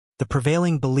The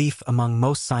prevailing belief among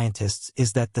most scientists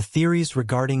is that the theories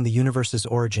regarding the universe's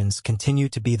origins continue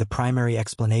to be the primary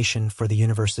explanation for the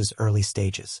universe's early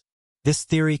stages. This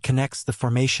theory connects the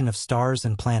formation of stars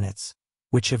and planets,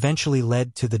 which eventually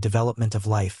led to the development of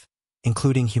life,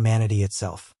 including humanity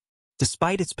itself.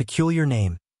 Despite its peculiar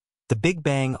name, the Big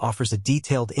Bang offers a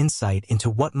detailed insight into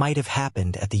what might have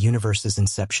happened at the universe's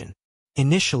inception.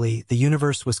 Initially, the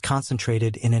universe was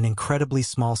concentrated in an incredibly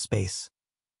small space,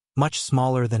 much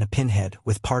smaller than a pinhead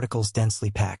with particles densely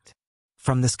packed.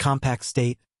 From this compact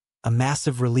state, a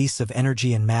massive release of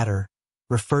energy and matter,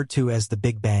 referred to as the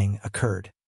Big Bang,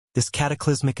 occurred. This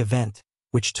cataclysmic event,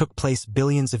 which took place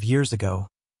billions of years ago,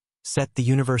 set the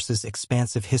universe's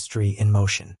expansive history in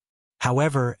motion.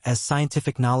 However, as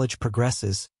scientific knowledge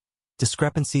progresses,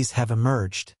 discrepancies have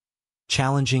emerged,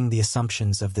 challenging the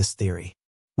assumptions of this theory.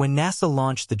 When NASA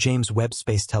launched the James Webb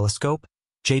Space Telescope,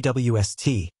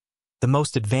 JWST, the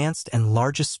most advanced and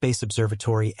largest space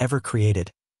observatory ever created,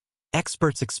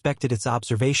 experts expected its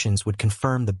observations would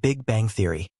confirm the Big Bang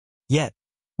theory. Yet,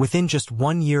 within just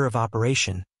 1 year of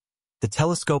operation, the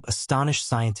telescope astonished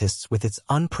scientists with its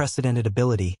unprecedented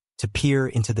ability to peer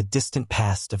into the distant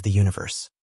past of the universe.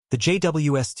 The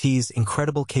JWST's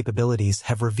incredible capabilities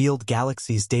have revealed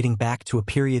galaxies dating back to a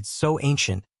period so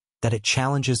ancient that it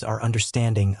challenges our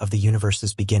understanding of the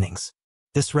universe's beginnings.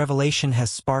 This revelation has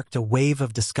sparked a wave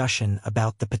of discussion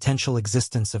about the potential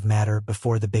existence of matter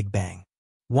before the Big Bang.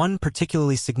 One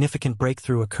particularly significant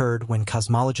breakthrough occurred when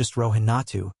cosmologist Rohan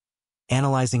Natu,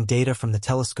 analyzing data from the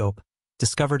telescope,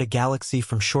 discovered a galaxy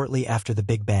from shortly after the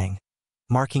Big Bang,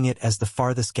 marking it as the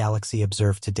farthest galaxy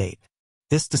observed to date.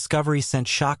 This discovery sent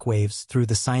shockwaves through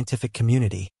the scientific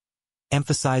community,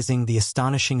 emphasizing the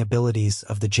astonishing abilities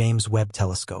of the James Webb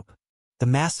Telescope. The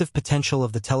massive potential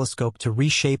of the telescope to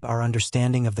reshape our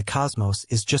understanding of the cosmos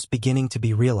is just beginning to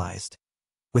be realized,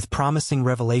 with promising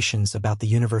revelations about the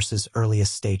universe's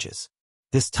earliest stages.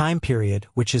 This time period,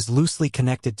 which is loosely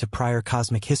connected to prior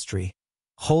cosmic history,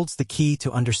 holds the key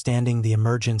to understanding the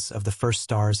emergence of the first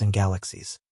stars and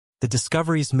galaxies. The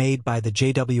discoveries made by the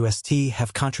JWST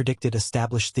have contradicted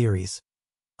established theories,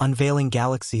 unveiling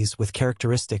galaxies with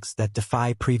characteristics that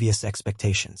defy previous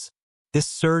expectations. This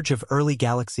surge of early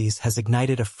galaxies has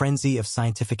ignited a frenzy of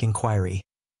scientific inquiry,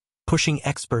 pushing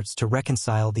experts to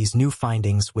reconcile these new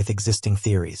findings with existing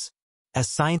theories. As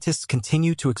scientists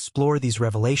continue to explore these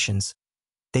revelations,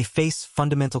 they face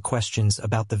fundamental questions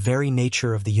about the very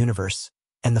nature of the universe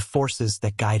and the forces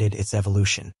that guided its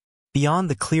evolution. Beyond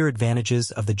the clear advantages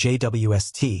of the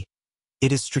JWST,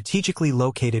 it is strategically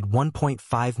located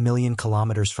 1.5 million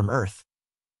kilometers from Earth,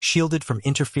 shielded from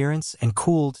interference and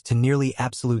cooled to nearly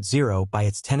absolute zero by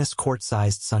its tennis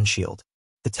court-sized sunshield.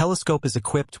 The telescope is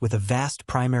equipped with a vast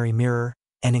primary mirror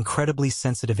and incredibly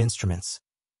sensitive instruments,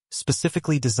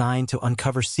 specifically designed to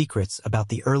uncover secrets about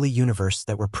the early universe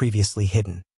that were previously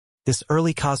hidden. This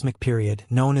early cosmic period,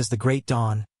 known as the Great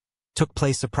Dawn, took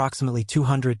place approximately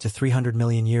 200 to 300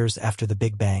 million years after the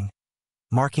Big Bang,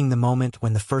 marking the moment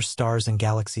when the first stars and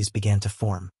galaxies began to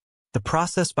form. The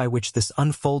process by which this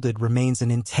unfolded remains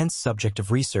an intense subject of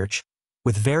research,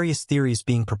 with various theories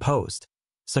being proposed,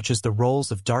 such as the roles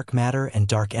of dark matter and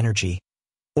dark energy,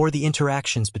 or the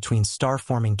interactions between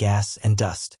star-forming gas and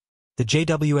dust. The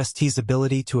JWST's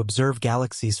ability to observe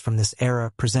galaxies from this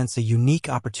era presents a unique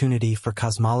opportunity for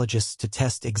cosmologists to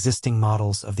test existing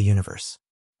models of the universe.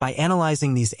 By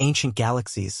analyzing these ancient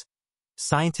galaxies,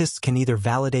 scientists can either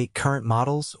validate current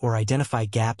models or identify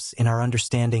gaps in our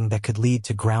understanding that could lead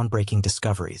to groundbreaking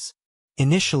discoveries.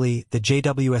 Initially, the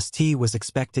JWST was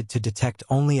expected to detect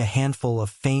only a handful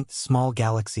of faint, small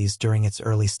galaxies during its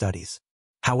early studies.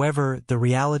 However, the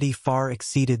reality far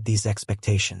exceeded these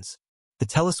expectations. The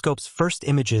telescope's first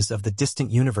images of the distant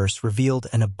universe revealed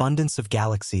an abundance of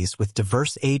galaxies with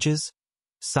diverse ages,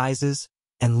 sizes,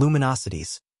 and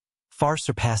luminosities, far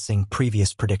surpassing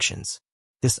previous predictions.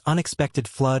 This unexpected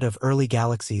flood of early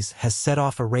galaxies has set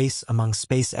off a race among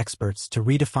space experts to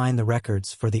redefine the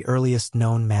records for the earliest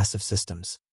known massive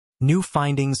systems. New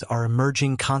findings are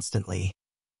emerging constantly,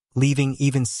 leaving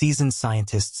even seasoned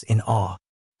scientists in awe.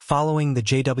 Following the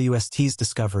JWST's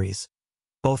discoveries,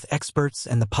 both experts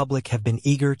and the public have been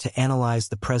eager to analyze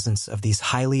the presence of these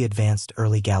highly advanced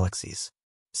early galaxies.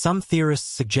 Some theorists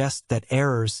suggest that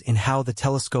errors in how the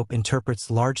telescope interprets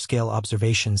large-scale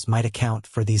observations might account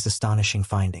for these astonishing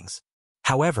findings.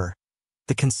 However,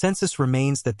 the consensus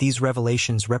remains that these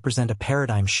revelations represent a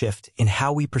paradigm shift in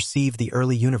how we perceive the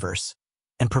early universe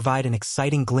and provide an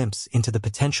exciting glimpse into the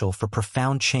potential for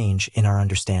profound change in our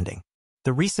understanding.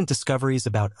 The recent discoveries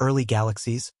about early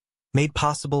galaxies, made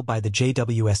possible by the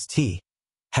JWST,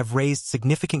 have raised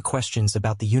significant questions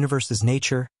about the universe's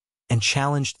nature and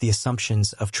challenged the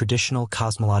assumptions of traditional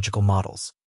cosmological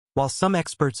models. While some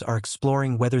experts are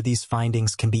exploring whether these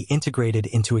findings can be integrated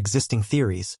into existing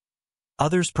theories,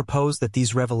 others propose that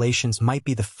these revelations might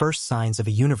be the first signs of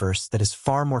a universe that is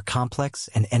far more complex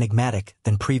and enigmatic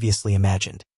than previously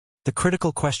imagined. The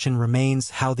critical question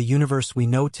remains how the universe we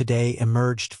know today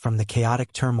emerged from the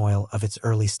chaotic turmoil of its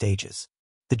early stages.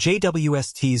 The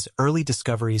JWST's early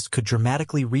discoveries could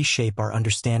dramatically reshape our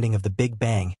understanding of the Big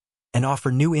Bang and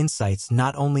offer new insights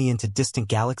not only into distant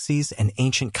galaxies and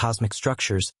ancient cosmic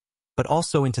structures, but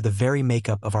also into the very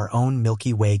makeup of our own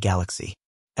Milky Way galaxy.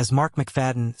 As Mark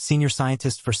McFadden, senior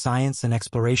scientist for science and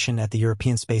exploration at the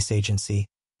European Space Agency,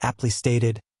 aptly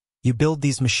stated, "You build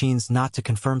these machines not to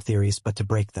confirm theories but to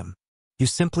break them. You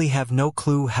simply have no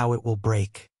clue how it will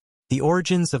break." The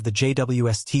origins of the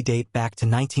JWST date back to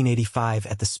 1985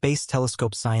 at the Space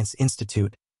Telescope Science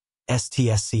Institute,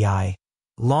 STSCI,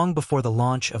 long before the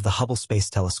launch of the Hubble Space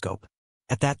Telescope.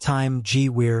 At that time, G.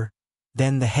 Weir,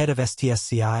 then the head of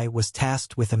STSCI, was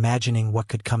tasked with imagining what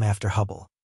could come after Hubble.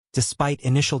 Despite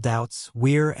initial doubts,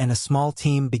 Weir and a small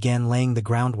team began laying the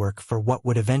groundwork for what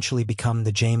would eventually become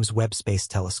the James Webb Space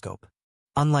Telescope.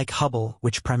 Unlike Hubble,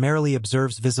 which primarily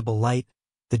observes visible light,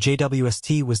 the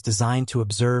JWST was designed to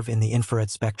observe in the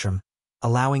infrared spectrum,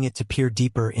 allowing it to peer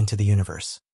deeper into the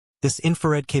universe. This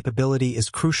infrared capability is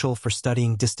crucial for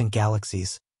studying distant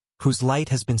galaxies, whose light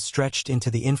has been stretched into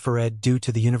the infrared due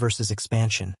to the universe's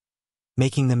expansion,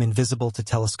 making them invisible to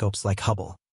telescopes like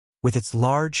Hubble. With its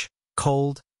large,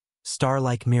 cold,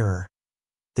 star-like mirror,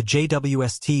 the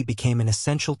JWST became an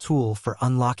essential tool for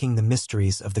unlocking the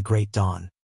mysteries of the Great Dawn.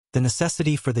 The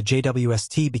necessity for the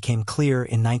JWST became clear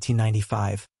in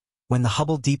 1995, when the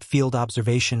Hubble Deep Field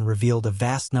observation revealed a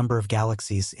vast number of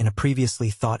galaxies in a previously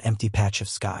thought empty patch of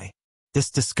sky. This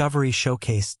discovery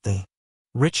showcased the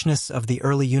richness of the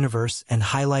early universe and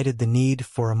highlighted the need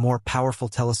for a more powerful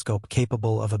telescope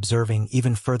capable of observing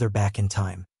even further back in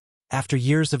time. After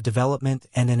years of development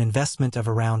and an investment of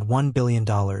around $1 billion,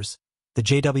 the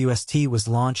JWST was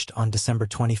launched on December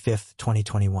 25,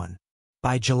 2021.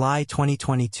 By July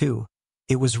 2022,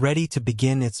 it was ready to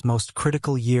begin its most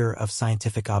critical year of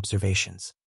scientific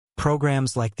observations.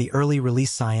 Programs like the Early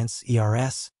Release Science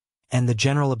 (ERS) and the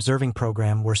General Observing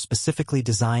Program were specifically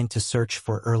designed to search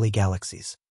for early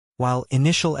galaxies. While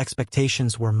initial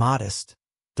expectations were modest,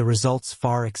 the results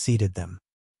far exceeded them.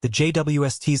 The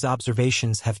JWST's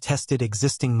observations have tested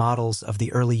existing models of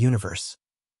the early universe,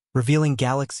 revealing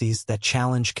galaxies that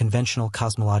challenge conventional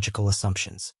cosmological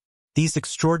assumptions. These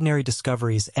extraordinary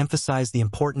discoveries emphasize the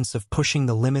importance of pushing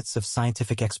the limits of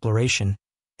scientific exploration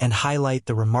and highlight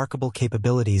the remarkable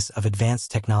capabilities of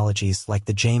advanced technologies like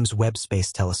the James Webb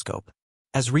Space Telescope.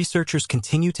 As researchers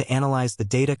continue to analyze the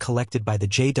data collected by the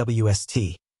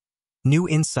JWST, new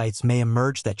insights may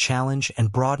emerge that challenge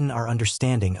and broaden our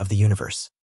understanding of the universe.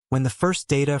 When the first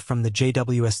data from the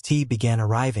JWST began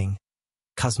arriving,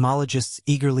 cosmologists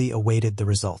eagerly awaited the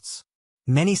results.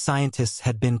 Many scientists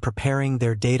had been preparing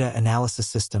their data analysis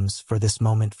systems for this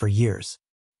moment for years.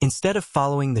 Instead of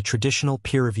following the traditional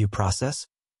peer review process,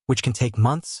 which can take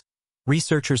months,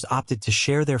 researchers opted to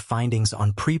share their findings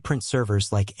on preprint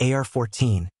servers like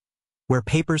AR14, where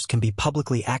papers can be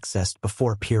publicly accessed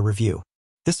before peer review.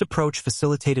 This approach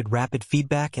facilitated rapid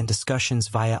feedback and discussions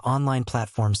via online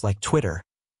platforms like Twitter,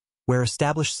 where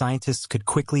established scientists could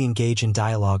quickly engage in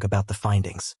dialogue about the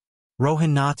findings.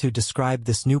 Rohan Natu described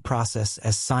this new process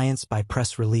as science by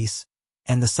press release,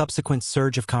 and the subsequent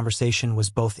surge of conversation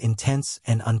was both intense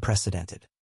and unprecedented.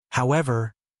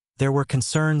 However, there were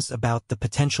concerns about the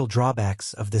potential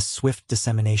drawbacks of this swift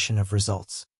dissemination of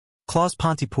results. Klaus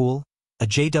Pontypool, a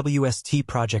JWST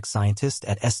project scientist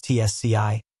at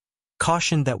STSCI,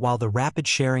 cautioned that while the rapid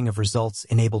sharing of results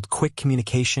enabled quick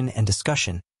communication and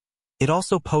discussion, it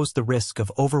also posed the risk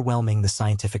of overwhelming the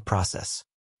scientific process.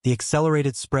 The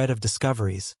accelerated spread of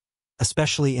discoveries,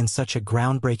 especially in such a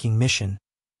groundbreaking mission,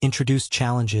 introduced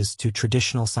challenges to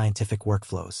traditional scientific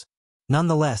workflows.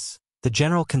 Nonetheless, the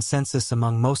general consensus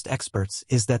among most experts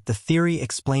is that the theory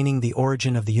explaining the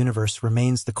origin of the universe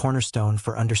remains the cornerstone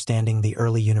for understanding the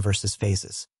early universe's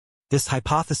phases. This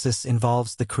hypothesis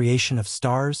involves the creation of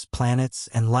stars, planets,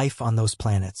 and life on those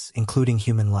planets, including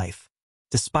human life.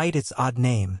 Despite its odd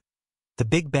name, the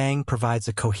Big Bang provides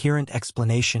a coherent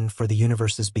explanation for the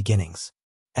universe's beginnings.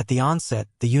 At the onset,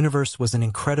 the universe was an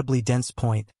incredibly dense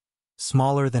point,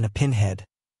 smaller than a pinhead,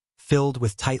 filled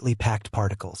with tightly packed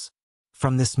particles.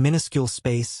 From this minuscule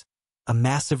space, a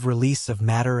massive release of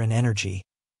matter and energy,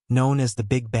 known as the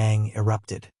Big Bang,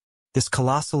 erupted. This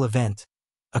colossal event,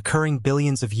 occurring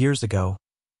billions of years ago,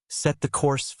 set the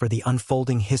course for the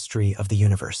unfolding history of the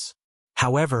universe.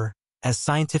 However, As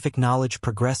scientific knowledge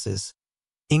progresses,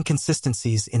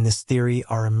 inconsistencies in this theory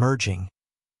are emerging,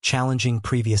 challenging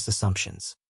previous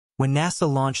assumptions. When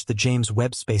NASA launched the James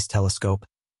Webb Space Telescope,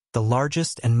 the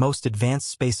largest and most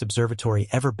advanced space observatory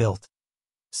ever built,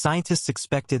 scientists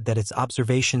expected that its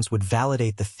observations would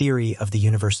validate the theory of the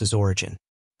universe's origin.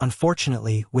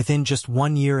 Unfortunately, within just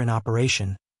 1 year in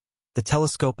operation, the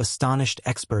telescope astonished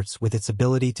experts with its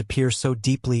ability to peer so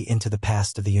deeply into the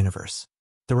past of the universe.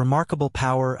 The remarkable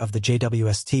power of the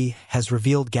JWST has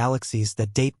revealed galaxies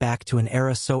that date back to an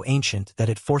era so ancient that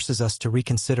it forces us to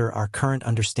reconsider our current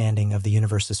understanding of the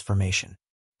universe's formation.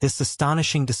 This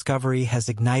astonishing discovery has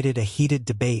ignited a heated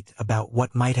debate about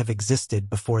what might have existed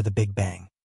before the Big Bang.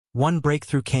 One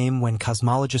breakthrough came when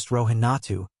cosmologist Rohan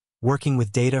Natu, working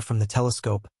with data from the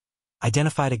telescope,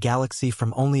 identified a galaxy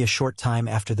from only a short time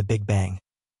after the Big Bang,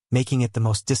 making it the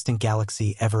most distant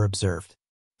galaxy ever observed.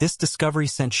 This discovery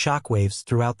sent shockwaves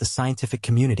throughout the scientific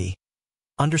community,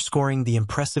 underscoring the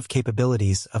impressive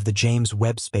capabilities of the James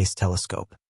Webb Space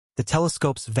Telescope. The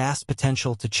telescope's vast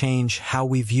potential to change how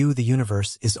we view the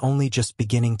universe is only just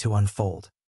beginning to unfold.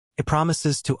 It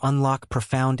promises to unlock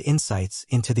profound insights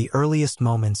into the earliest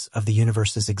moments of the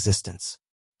universe's existence.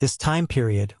 This time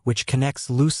period, which connects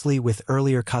loosely with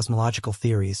earlier cosmological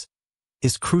theories,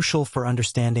 is crucial for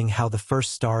understanding how the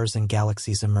first stars and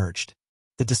galaxies emerged.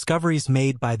 The discoveries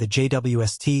made by the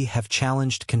JWST have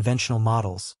challenged conventional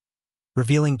models,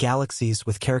 revealing galaxies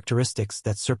with characteristics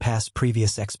that surpass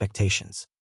previous expectations.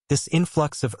 This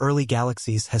influx of early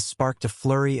galaxies has sparked a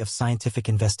flurry of scientific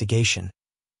investigation,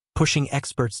 pushing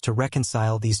experts to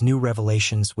reconcile these new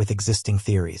revelations with existing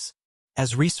theories.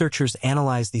 As researchers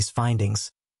analyze these findings,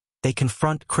 they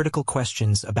confront critical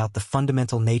questions about the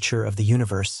fundamental nature of the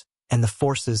universe and the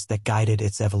forces that guided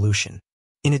its evolution.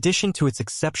 In addition to its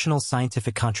exceptional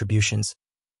scientific contributions,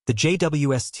 the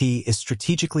JWST is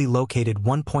strategically located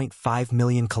 1.5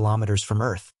 million kilometers from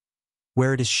Earth,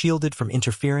 where it is shielded from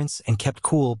interference and kept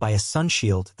cool by a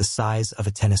sunshield the size of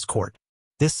a tennis court.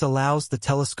 This allows the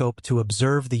telescope to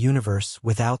observe the universe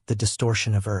without the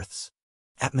distortion of Earth's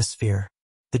atmosphere.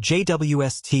 The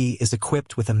JWST is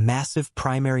equipped with a massive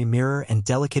primary mirror and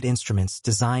delicate instruments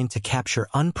designed to capture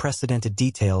unprecedented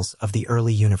details of the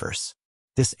early universe.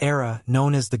 This era,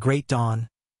 known as the Great Dawn,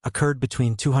 occurred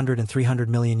between 200 and 300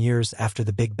 million years after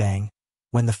the Big Bang,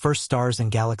 when the first stars and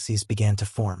galaxies began to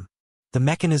form. The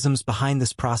mechanisms behind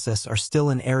this process are still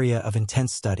an area of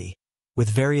intense study, with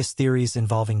various theories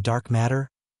involving dark matter,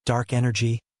 dark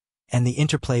energy, and the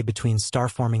interplay between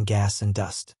star-forming gas and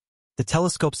dust. The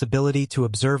telescope's ability to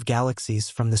observe galaxies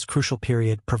from this crucial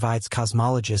period provides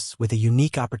cosmologists with a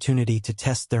unique opportunity to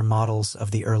test their models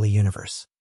of the early universe.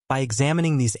 By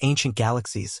examining these ancient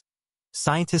galaxies,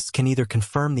 scientists can either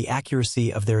confirm the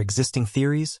accuracy of their existing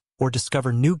theories or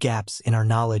discover new gaps in our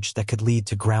knowledge that could lead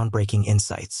to groundbreaking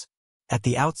insights. At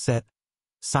the outset,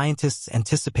 scientists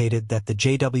anticipated that the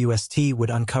JWST would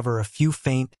uncover a few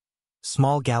faint,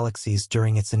 small galaxies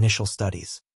during its initial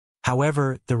studies.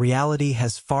 However, the reality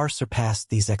has far surpassed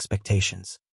these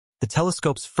expectations. The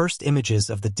telescope's first images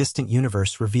of the distant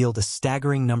universe revealed a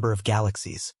staggering number of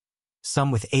galaxies,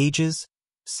 some with ages,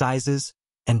 sizes,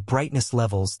 and brightness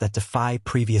levels that defy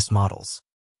previous models.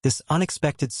 This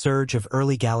unexpected surge of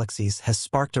early galaxies has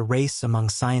sparked a race among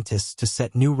scientists to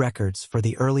set new records for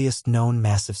the earliest known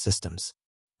massive systems.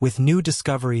 With new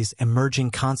discoveries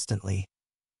emerging constantly,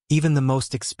 even the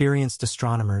most experienced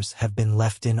astronomers have been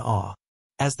left in awe.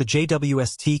 As the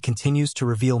JWST continues to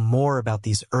reveal more about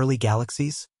these early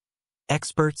galaxies,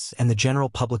 experts and the general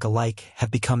public alike have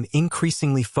become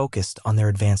increasingly focused on their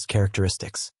advanced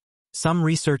characteristics. Some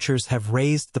researchers have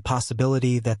raised the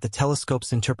possibility that the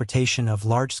telescope's interpretation of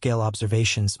large-scale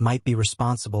observations might be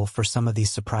responsible for some of these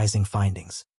surprising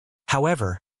findings.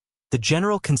 However, the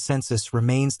general consensus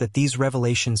remains that these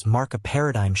revelations mark a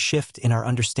paradigm shift in our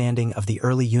understanding of the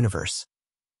early universe,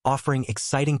 offering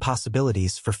exciting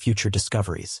possibilities for future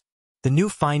discoveries. The new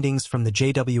findings from the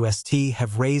JWST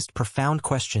have raised profound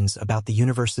questions about the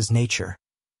universe's nature,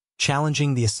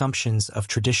 challenging the assumptions of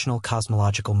traditional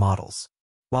cosmological models.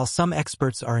 While some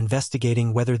experts are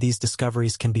investigating whether these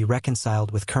discoveries can be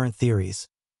reconciled with current theories,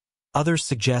 others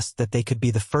suggest that they could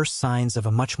be the first signs of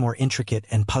a much more intricate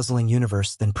and puzzling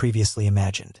universe than previously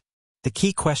imagined. The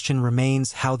key question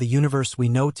remains how the universe we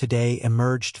know today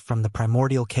emerged from the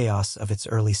primordial chaos of its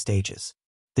early stages.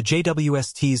 The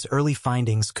JWST's early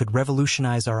findings could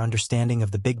revolutionize our understanding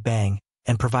of the Big Bang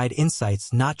and provide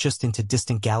insights not just into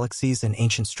distant galaxies and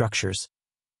ancient structures,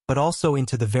 but also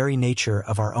into the very nature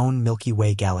of our own Milky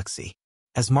Way galaxy.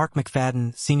 As Mark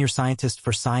McFadden, senior scientist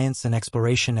for science and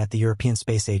exploration at the European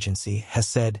Space Agency, has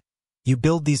said, "You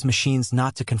build these machines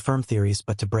not to confirm theories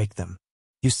but to break them."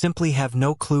 You simply have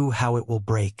no clue how it will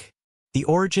break. The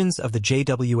origins of the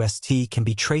JWST can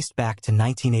be traced back to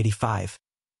 1985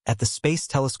 at the Space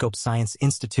Telescope Science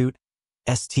Institute,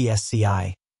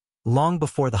 STSCI, long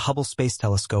before the Hubble Space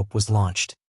Telescope was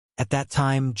launched. At that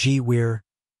time, G. Weir,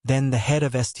 then the head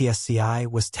of STSCI,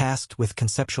 was tasked with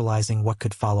conceptualizing what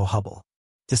could follow Hubble.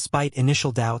 Despite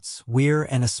initial doubts, Weir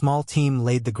and a small team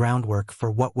laid the groundwork for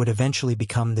what would eventually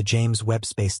become the James Webb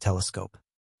Space Telescope.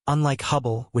 Unlike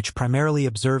Hubble, which primarily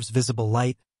observes visible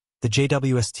light, the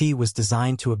JWST was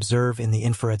designed to observe in the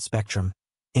infrared spectrum,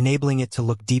 enabling it to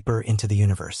look deeper into the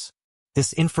universe.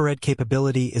 This infrared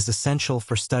capability is essential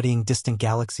for studying distant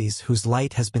galaxies whose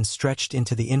light has been stretched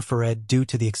into the infrared due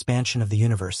to the expansion of the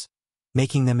universe,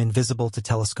 making them invisible to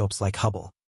telescopes like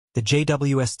Hubble. The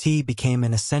JWST became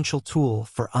an essential tool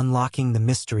for unlocking the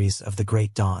mysteries of the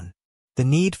Great Dawn. The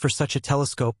need for such a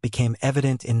telescope became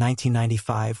evident in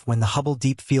 1995 when the Hubble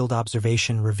Deep Field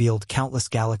Observation revealed countless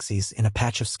galaxies in a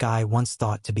patch of sky once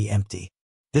thought to be empty.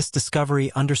 This discovery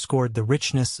underscored the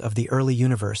richness of the early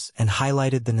universe and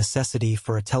highlighted the necessity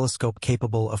for a telescope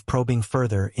capable of probing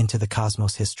further into the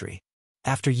cosmos history.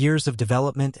 After years of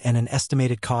development and an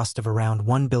estimated cost of around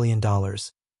 $1 billion,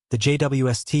 the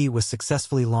JWST was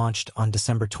successfully launched on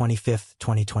December 25,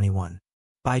 2021.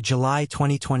 By July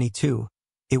 2022,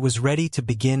 it was ready to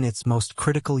begin its most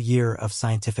critical year of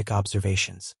scientific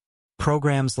observations.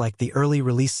 Programs like the Early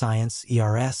Release Science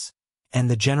 (ERS) and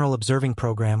the General Observing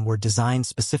Program were designed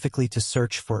specifically to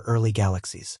search for early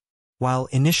galaxies. While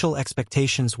initial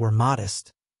expectations were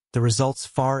modest, the results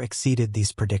far exceeded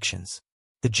these predictions.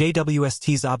 The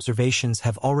JWST's observations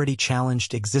have already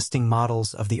challenged existing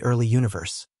models of the early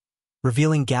universe,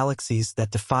 revealing galaxies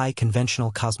that defy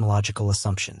conventional cosmological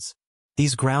assumptions.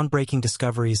 These groundbreaking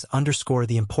discoveries underscore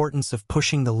the importance of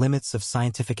pushing the limits of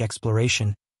scientific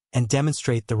exploration and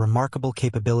demonstrate the remarkable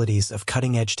capabilities of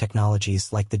cutting-edge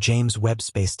technologies like the James Webb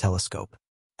Space Telescope.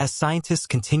 As scientists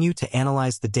continue to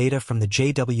analyze the data from the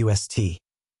JWST,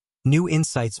 new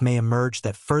insights may emerge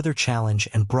that further challenge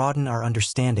and broaden our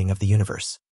understanding of the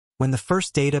universe. When the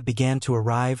first data began to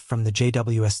arrive from the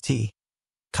JWST,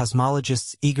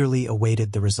 cosmologists eagerly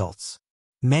awaited the results.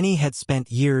 Many had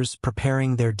spent years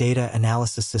preparing their data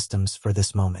analysis systems for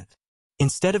this moment.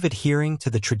 Instead of adhering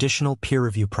to the traditional peer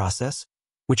review process,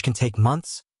 which can take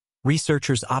months,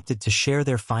 researchers opted to share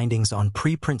their findings on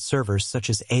preprint servers such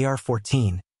as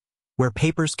AR14, where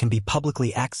papers can be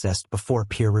publicly accessed before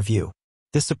peer review.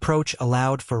 This approach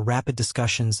allowed for rapid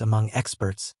discussions among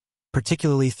experts,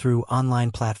 particularly through online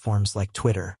platforms like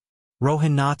Twitter.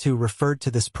 Rohan Natu referred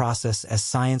to this process as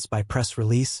science by press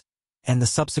release, and the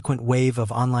subsequent wave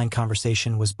of online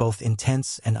conversation was both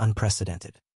intense and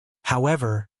unprecedented.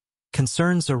 However,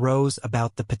 concerns arose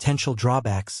about the potential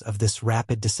drawbacks of this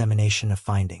rapid dissemination of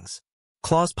findings.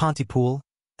 Klaus Pontypool,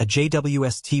 a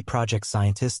JWST project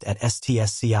scientist at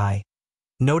STSCI,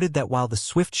 noted that while the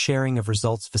swift sharing of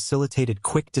results facilitated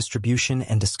quick distribution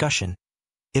and discussion,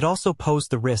 it also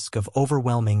posed the risk of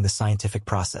overwhelming the scientific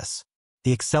process.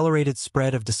 The accelerated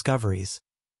spread of discoveries,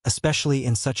 especially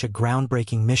in such a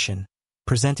groundbreaking mission,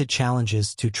 presented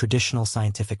challenges to traditional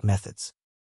scientific methods.